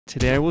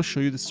Today I will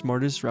show you the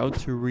smartest route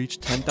to reach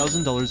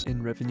 $10,000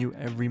 in revenue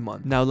every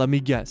month. Now let me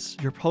guess,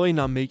 you're probably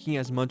not making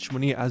as much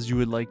money as you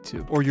would like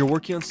to, or you're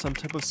working on some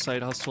type of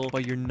side hustle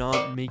but you're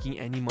not making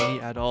any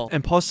money at all,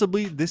 and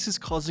possibly this is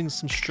causing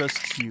some stress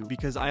to you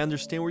because I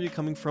understand where you're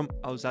coming from.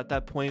 I was at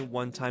that point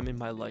one time in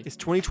my life. It's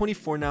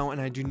 2024 now and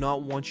I do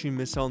not want you to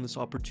miss out on this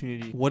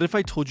opportunity. What if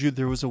I told you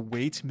there was a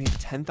way to make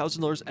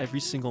 $10,000 every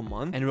single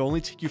month and it would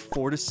only take you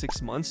 4 to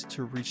 6 months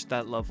to reach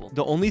that level?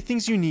 The only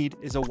things you need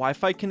is a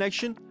Wi-Fi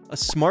connection, a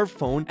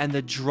smartphone, and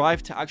the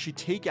drive to actually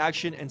take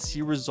action and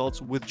see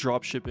results with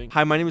dropshipping.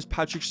 Hi, my name is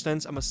Patrick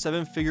Stentz. I'm a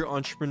 7-figure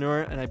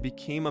entrepreneur and I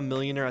became a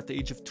millionaire at the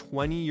age of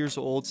 20 years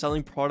old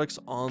selling products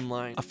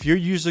online. A few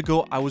years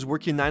ago, I was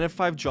working a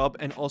 9-to-5 job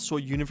and also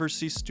a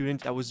university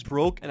student that was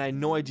broke and I had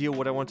no idea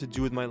what I wanted to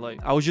do with my life.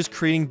 I was just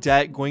creating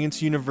debt, going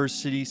into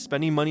university,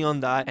 spending money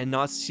on that, and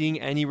not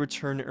seeing any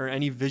return or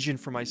any vision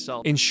for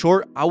myself. In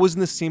short, I was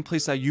in the same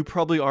place that you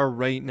probably are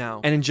right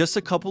now. And in just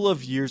a couple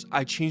of years,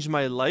 I changed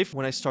my life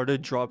when I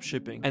started dropshipping.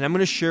 And I'm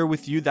going to share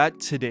with you that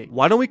today.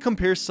 Why don't we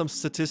compare some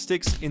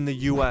statistics in the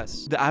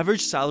US? The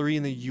average salary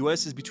in the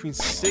US is between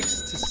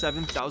 $6,000 to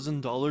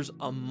 $7,000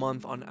 a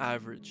month on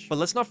average. But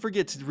let's not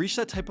forget, to reach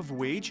that type of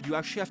wage, you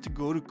actually have to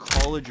go to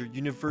college or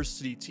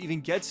university to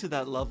even get to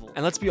that level.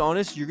 And let's be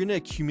honest, you're going to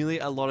accumulate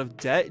a lot of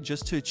debt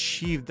just to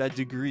achieve that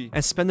degree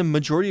and spend the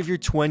majority of your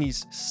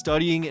 20s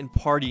studying and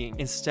partying.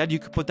 Instead, you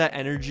could put that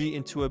energy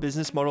into a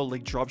business model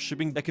like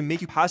dropshipping that can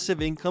make you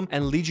passive income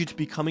and lead you to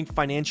becoming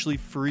financially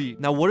free.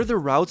 Now, what are the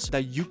routes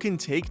that you can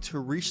take to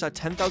reach that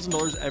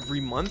 $10,000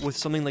 every month with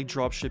something like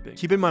dropshipping?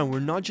 Keep in mind, we're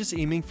not just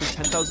aiming for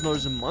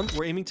 $10,000 a month,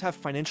 we're aiming to have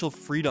financial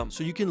freedom.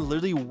 So you can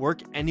literally work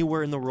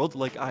anywhere in the world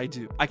like I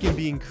do. I can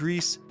be in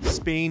Greece,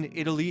 Spain,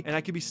 Italy, and I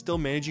could be still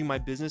managing my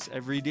business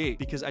every day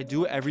because I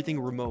do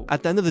everything remote.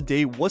 At the end of the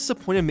day, what's the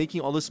point of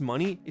making all this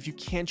money if you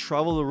can't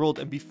travel the world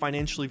and be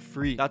financially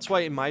free? That's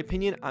why, in my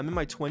opinion, I'm in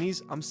my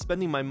 20s, I'm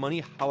spending my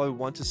money how I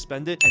want to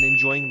spend it and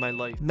enjoying my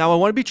life. Now, I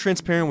want to be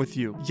transparent with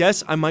you.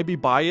 Yes, I might be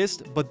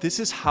biased, but this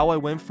is how I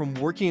went from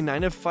working a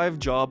 9-to-5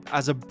 job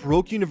as a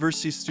broke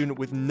university student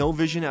with no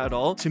vision at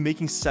all to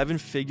making 7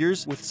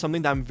 figures with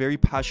something that I'm very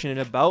passionate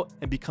about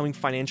and becoming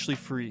financially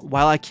free.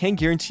 While I can't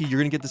guarantee you're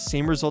going to get the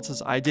same results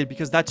as I did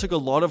because that took a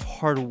lot of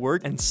hard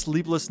work and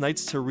sleepless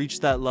nights to reach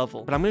that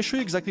level, but I'm going to show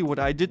you exactly what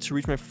I did to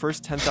reach my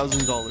first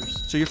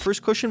 $10,000. So your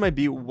first question might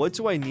be, what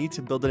do I need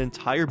to build an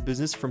entire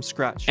business from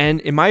scratch? And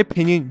in my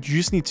opinion, you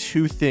just need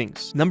 2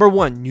 things. Number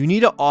 1, you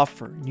need to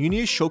offer. You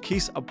need to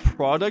showcase a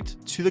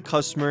product to the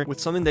customer with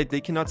something that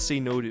they cannot say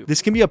no to.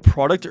 This can be a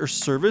product or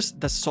service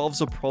that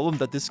solves a problem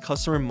that this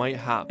customer might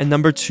have. And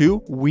number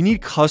 2, we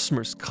need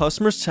customers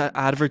to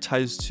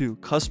advertise to,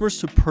 customers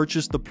to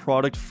purchase the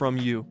product from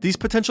you. These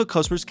potential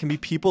customers can be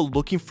people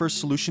looking for a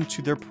solution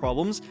to their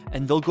problems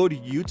and they'll go to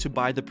you to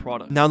buy the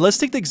product. Now let's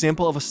take the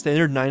example of a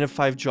standard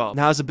 9-to-5 job.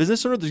 Now as a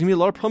business owner, there's gonna be a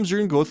lot of problems you're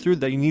gonna go through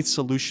that you need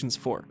solutions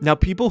for. Now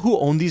people who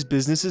own these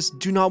businesses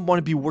do not want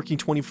to be working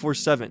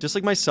 24/7. Just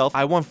like myself,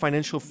 I want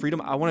financial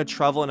freedom, I want to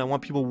travel, and I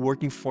want people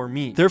working for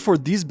me. Therefore,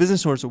 these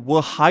business owners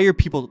will hire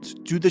people to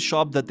do the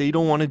job that they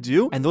don't want to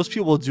do, and those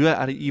people will do it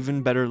at an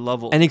even better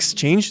level. In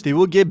exchange, they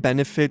will get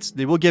benefits,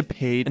 they will get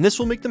paid, and this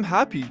will make them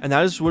happy. And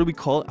that is what we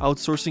call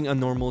outsourcing a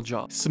normal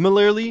job.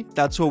 Similarly,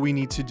 that's what we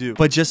need to do,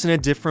 but just in a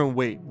different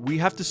way. We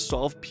have to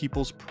solve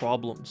people's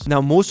problems.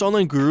 Now, most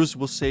online gurus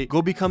will say,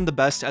 go become the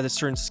best at a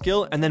certain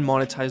skill and then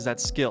monetize that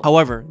skill.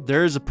 However,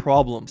 there is a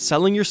problem.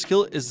 Selling your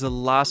skill is the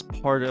last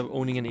part of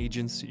owning an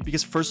agency,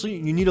 because firstly,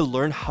 you need to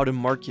learn how to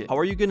market. How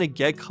are you going to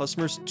get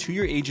customers to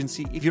your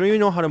agency if you don't even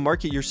know how to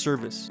market your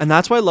service? And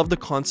that's why I love the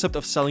concept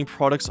of selling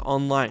products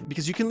online,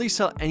 because you can literally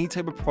sell any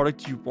type of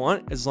product you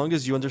want as long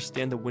as you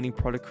understand the winning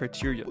product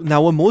criteria.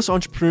 Now, what most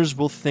entrepreneurs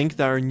will think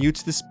that are new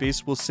to this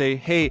space will say,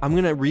 hey, I'm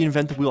going to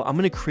reinvent the wheel. I'm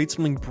going to create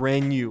something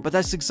brand new. But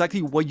that's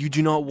exactly what you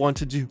do not want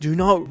to do. Do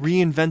not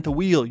reinvent the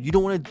wheel. You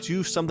don't want to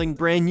do something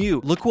brand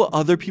new. Look what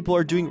other people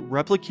are doing,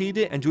 replicate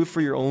it, and do it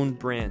for your own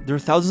brand. There are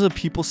thousands of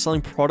people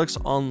selling products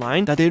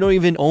online that they don't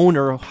even own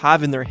or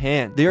have in their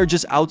hand. They are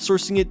just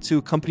outsourcing it to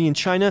a company in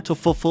China to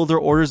fulfill their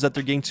orders that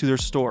they're getting to their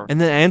store. And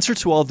the answer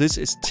to all this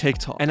is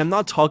TikTok. And I'm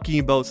not talking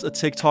about a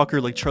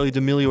TikToker like Charlie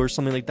D'Amelio or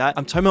something like that.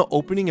 I'm talking about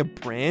opening a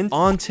brand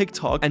on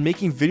TikTok and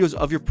making videos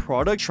of your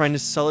product, trying to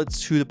sell it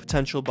to the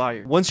potential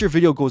buyer. Once your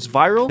video goes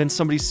viral, then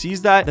somebody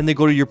sees that, then they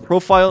go to your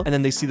profile and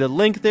then they see the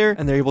link there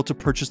and they're able to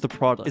purchase the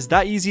product. It's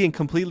that easy and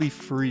completely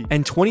free.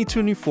 And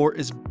 2024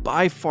 is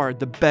by far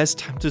the best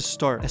time to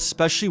start,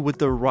 especially with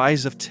the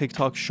rise of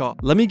TikTok Shop.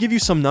 Let me give you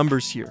some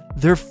numbers here.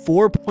 There are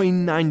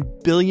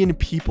 4.9 billion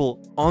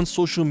people on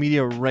social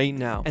media right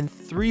now, and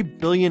 3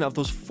 billion of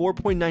those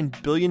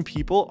 4.9 billion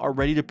people are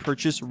ready to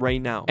purchase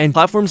right now. And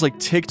platforms like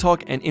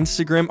TikTok and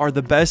Instagram are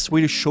the best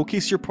way to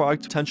showcase your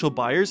product to potential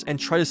buyers and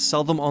try to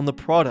sell them on the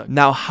product.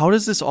 Now, how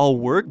does this all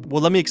work?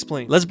 Well, let me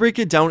explain. Let's break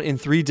it down in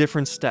 3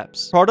 different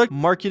steps: product,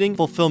 marketing,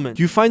 fulfillment.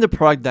 You find the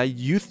product that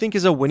you think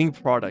is a winning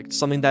product,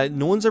 something that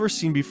no one's ever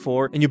seen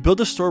before, and you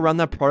build a store around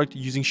that product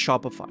using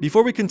Shopify.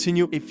 Before we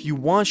continue, if you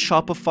want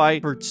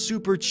Shopify for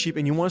super cheap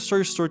and you want to start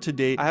your store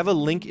today, I have a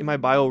link in my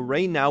bio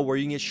right now where where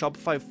you can get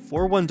Shopify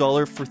for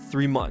 $1 for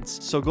 3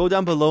 months. So go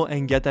down below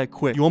and get that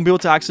quick. You won't be able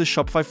to access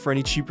Shopify for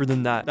any cheaper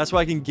than that. That's what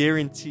I can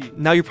guarantee.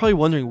 Now you're probably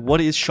wondering, what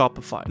is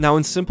Shopify? Now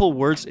in simple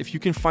words, if you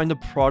can find a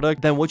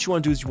product, then what you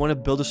want to do is you want to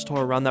build a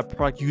store around that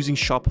product using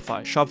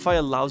Shopify. Shopify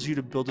allows you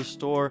to build a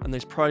store, a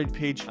nice product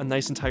page, a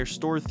nice entire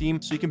store theme,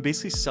 so you can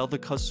basically sell the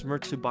customer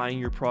to buying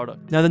your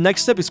product. Now the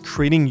next step is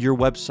creating your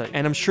website,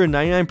 and I'm sure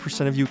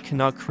 99% of you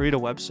cannot create a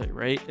website,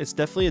 right? It's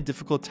definitely a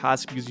difficult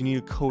task because you need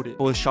to code it.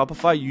 But with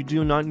Shopify, you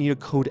do not need to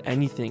code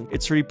anything.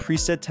 It's already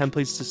preset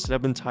templates to set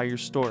up entire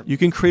store. You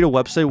can create a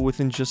website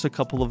within just a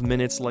couple of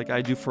minutes, like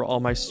I do for all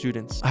my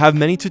students. I have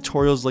many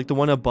tutorials like the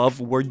one above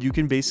where you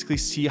can basically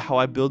see how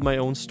I build my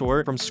own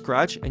store from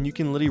scratch, and you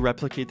can literally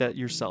replicate that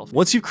yourself.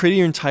 Once you've created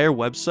your entire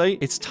website,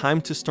 it's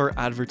time to start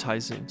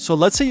advertising. So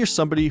let's say you're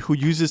somebody who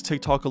uses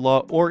TikTok a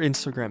lot or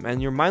Instagram,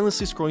 and you're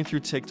mindlessly scrolling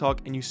through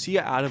TikTok and you see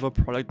an ad of a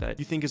product that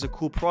you think is a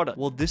cool product.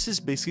 Well, this is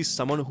basically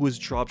someone who is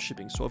drop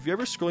shipping. So if you're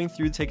ever scrolling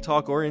through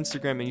TikTok or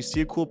Instagram and you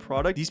see a cool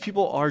product, these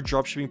people are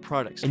drop shipping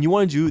products, and you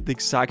want to do the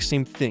exact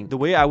same thing. The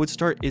way I would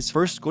start is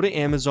first go to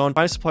Amazon,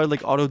 find a supplier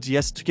like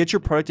AutoDS to get your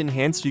product in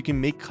hand so you can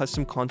make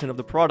custom content of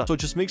the product. So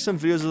just make some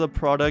videos of the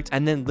product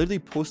and then literally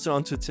post it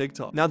onto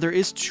TikTok. Now there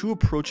is two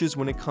approaches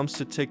when it comes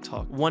to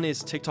TikTok. One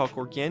is TikTok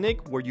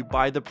organic, where you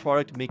buy the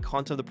product, make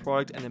content of the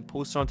product, and then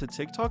post it onto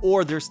TikTok.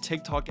 Or there's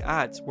TikTok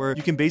ads, where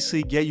you can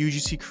basically get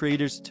UGC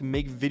creators to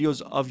make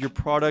videos of your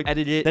product,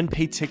 edit it, then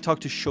pay TikTok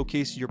to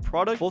showcase your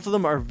product. Both of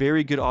them are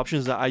very good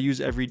options that I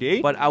use every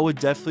day, but I would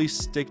definitely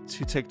stick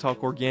to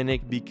TikTok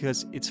organic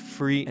because it's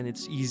free and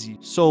it's easy.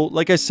 So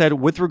like I said,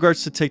 with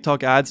regards to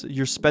TikTok ads,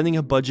 you're spending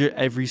a budget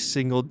every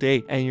single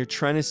day and you're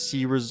trying to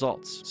see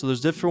results. So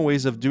there's different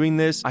ways of doing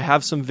this. I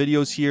have some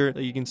videos here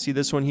that you can see,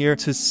 this one here,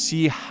 to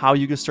see how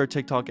you can start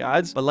TikTok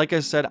ads. But like I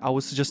said, I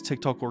would suggest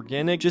TikTok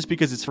organic just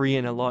because it's free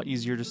and a lot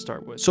easier to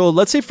start with. So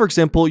let's say, for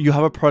example, you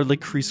have a product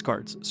like crease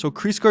guards. So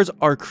crease guards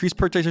are crease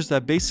protectors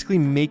that basically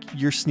make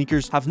your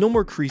sneakers have no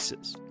more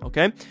creases.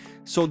 Okay.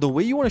 So the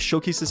way you want to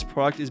showcase this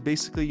product is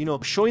basically, you know,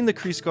 showing the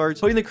crease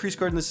guards, putting the crease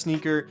guard in the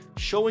sneaker,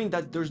 showing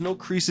that there's no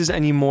creases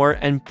anymore,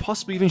 and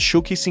possibly even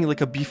showcasing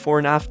like a before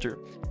and after.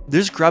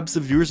 This grabs the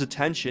viewer's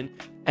attention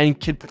and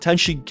can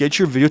potentially get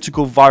your video to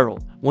go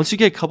viral. Once you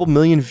get a couple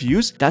million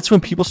views, that's when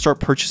people start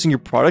purchasing your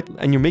product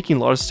and you're making a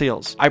lot of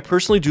sales. I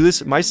personally do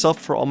this myself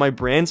for all my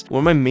brands. One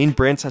of my main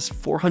brands has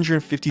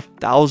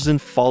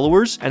 450,000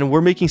 followers, and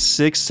we're making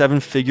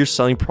 6-7 figures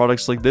selling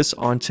products like this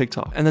on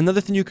TikTok. And another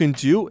thing you can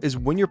do is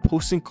when you're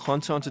posting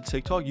content onto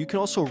TikTok, you can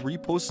also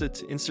repost it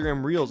to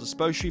Instagram Reels,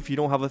 especially if you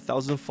don't have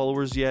 1,000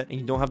 followers yet and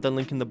you don't have that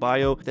link in the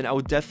bio. Then I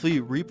would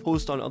definitely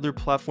repost on other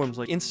platforms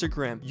like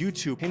Instagram,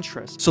 YouTube,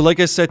 Pinterest. So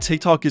like I said,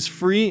 TikTok is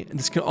free, and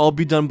this can all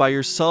be done by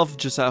yourself,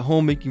 just at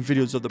home, making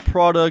videos of the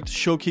product,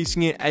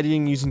 showcasing it,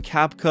 editing using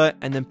CapCut,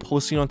 and then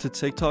posting onto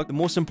TikTok. The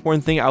most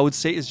important thing I would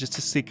say is just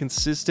to stay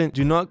consistent.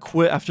 Do not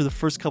quit after the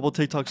first couple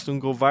TikToks don't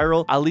go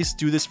viral. At least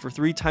do this for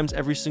 3 times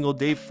every single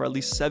day for at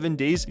least 7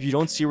 days. If you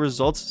don't see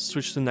results,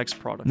 switch to the next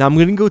product. Now I'm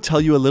going to go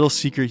tell you a little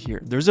secret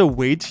here. There's a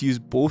way to use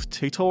both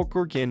TikTok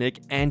organic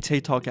and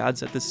TikTok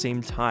ads at the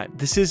same time.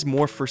 This is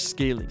more for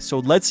scaling. So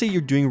let's say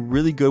you're doing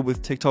really good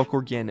with TikTok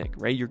organic,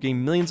 right? You're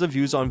getting millions of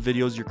views on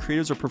videos. Your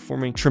creators are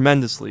performing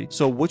tremendously.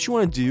 So what you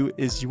want to do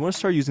is you want to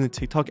start using the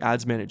TikTok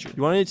ads manager.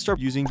 You want to start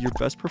using your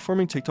best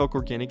performing TikTok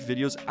organic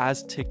videos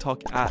as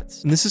TikTok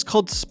ads. And this is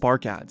called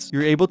Spark ads.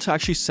 You're able to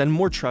actually send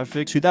more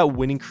traffic to that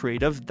winning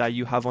creative that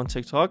you have on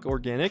TikTok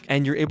organic,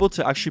 and you're able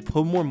to actually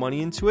put more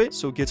money into it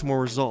so it gets more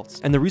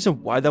results. And the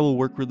reason why that will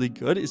work really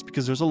good is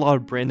because there's a lot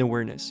of brand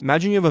awareness.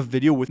 Imagine you have a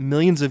video with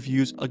millions of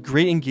views, a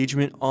great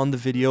engagement on the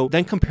video,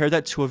 then compare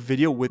that to a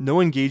video with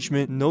no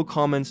engagement, no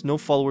comments, no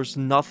followers,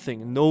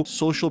 nothing, no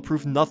social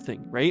proof,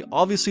 nothing, right?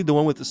 Obviously the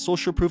one with the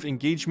social proof,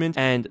 engagement,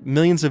 and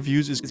millions of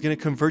views is going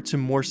to convert to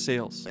more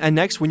sales. And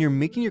next, when you're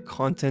making your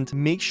content,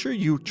 make sure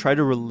you try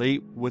to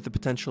relate with the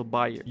potential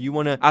buyer. You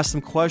want to ask them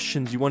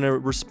questions, you want to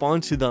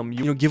respond to them,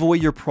 you know, give away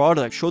your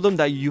product, show them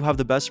that you have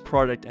the best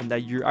product and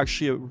that you're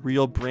actually a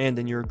real brand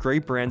and you're a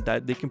great brand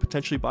that they can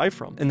potentially buy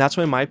from. And that's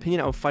why, in my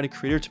opinion, I would find a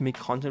creator to make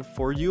content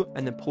for you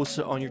and then post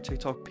it on your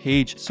TikTok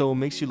page so it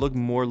makes you look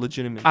more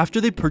legitimate.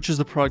 After they purchase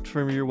the product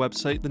from your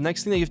website, the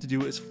next thing that you have to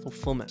do is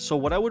fulfillment. So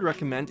what I would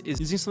recommend is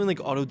using something like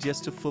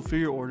AutoDS to fulfill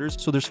your orders,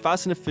 so there's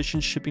fast and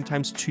efficient shipping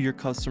times to your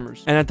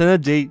customers. And at the end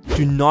of the day,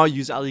 do not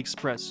use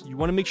AliExpress. You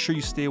want to make sure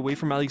you stay away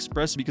from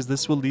AliExpress because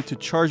this will lead to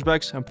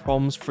chargebacks and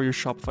problems for your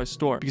Shopify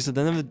store. Because at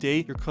the end of the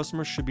day, your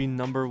customers should be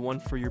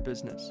 #1 for your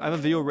business. I have a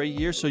video right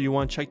here, so you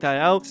want to check that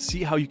out,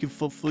 see how you can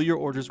fulfill your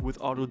orders with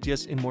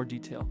AutoDS in more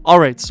detail.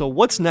 Alright, so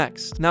what's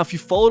next? Now, if you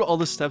followed all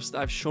the steps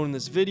that I've shown in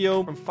this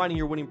video, from finding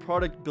your winning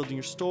product, building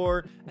your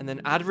store, and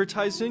then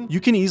advertising, you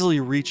can easily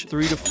reach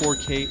 3 to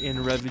 4K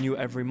in revenue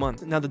every every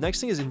month. Now, the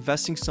next thing is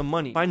investing some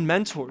money. Find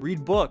mentor,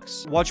 read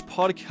books, watch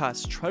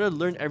podcasts, try to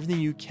learn everything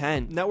you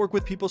can, network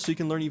with people so you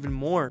can learn even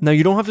more. Now,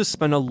 you don't have to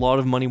spend a lot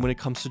of money when it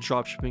comes to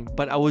dropshipping,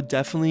 but I would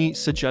definitely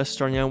suggest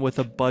starting out with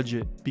a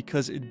budget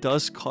because it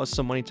does cost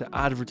some money to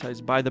advertise,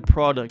 buy the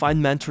product,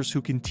 find mentors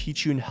who can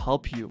teach you and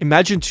help you.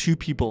 Imagine two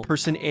people,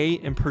 person A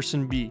and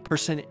person B.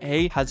 Person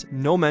A has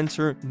no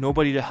mentor,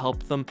 nobody to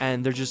help them,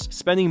 and they're just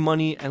spending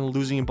money and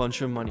losing a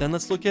bunch of money. Then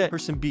let's look at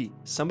person B,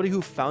 somebody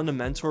who found a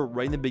mentor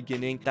right in the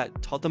beginning that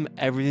taught them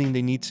everything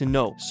they need to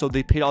know. So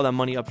they paid all that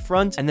money up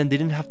front and then they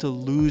didn't have to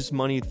lose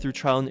money through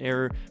trial and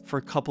error for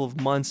a couple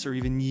of months or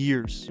even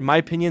years. In my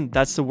opinion,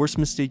 that's the worst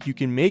mistake you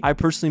can make. I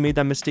personally made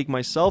that mistake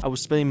myself. I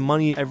was spending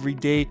money every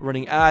day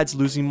running ads,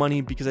 losing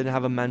money because I didn't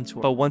have a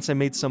mentor. But once I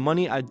made some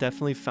money, I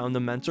definitely found a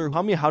mentor who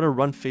taught me how to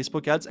run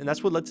Facebook ads, and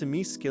that's what led to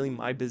me scaling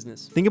my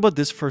business. Think about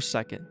this for a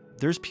second.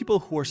 There's people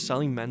who are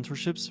selling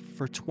mentorships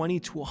for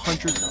 $20,000 to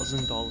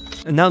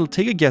 $100,000. And now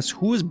take a guess,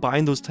 who is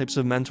buying those types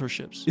of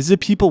mentorships? Is it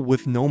people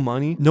with no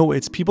money? No,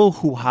 it's people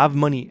who have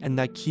money and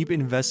that keep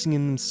investing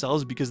in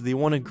themselves because they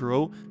want to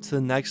grow to the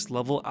next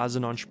level as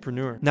an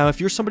entrepreneur. Now, if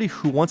you're somebody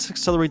who wants to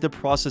accelerate the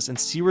process and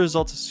see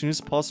results as soon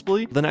as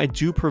possible, then I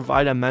do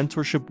provide a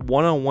mentorship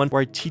one-on-one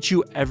where I teach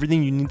you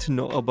everything you need to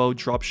know about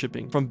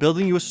dropshipping. From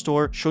building you a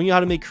store, showing you how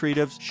to make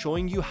creatives,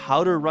 showing you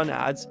how to run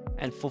ads,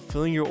 and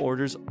fulfilling your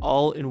orders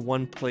all in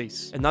one place.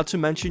 And not to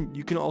mention,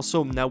 you can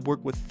also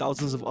network with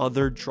thousands of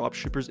other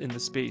dropshippers in the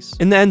space.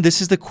 In the end,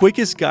 this is the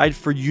quickest guide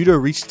for you to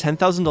reach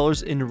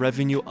 $10,000 in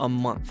revenue a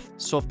month.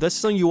 So if that's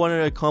something you want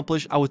to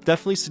accomplish, I would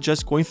definitely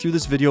suggest going through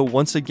this video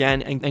once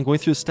again and going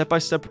through the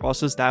step-by-step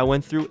process that I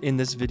went through in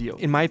this video.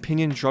 In my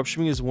opinion,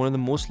 dropshipping is one of the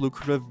most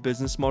lucrative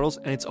business models,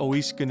 and it's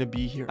always going to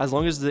be here. As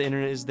long as the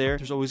internet is there,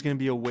 there's always going to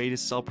be a way to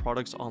sell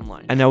products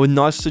online. And I would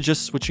not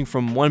suggest switching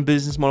from one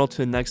business model to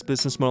the next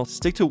business model.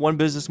 Stick to one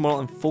business model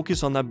and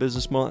focus on that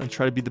business model and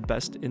try to be the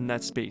best in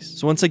that space.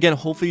 So once again,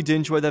 hopefully you did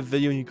enjoy that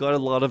video and you got a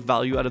lot of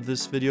value out of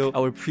this video. I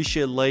would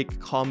appreciate a like,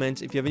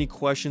 comment. If you have any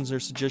questions or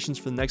suggestions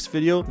for the next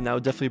video, then I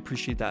would definitely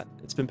appreciate that.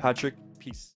 It's been Patrick. Peace.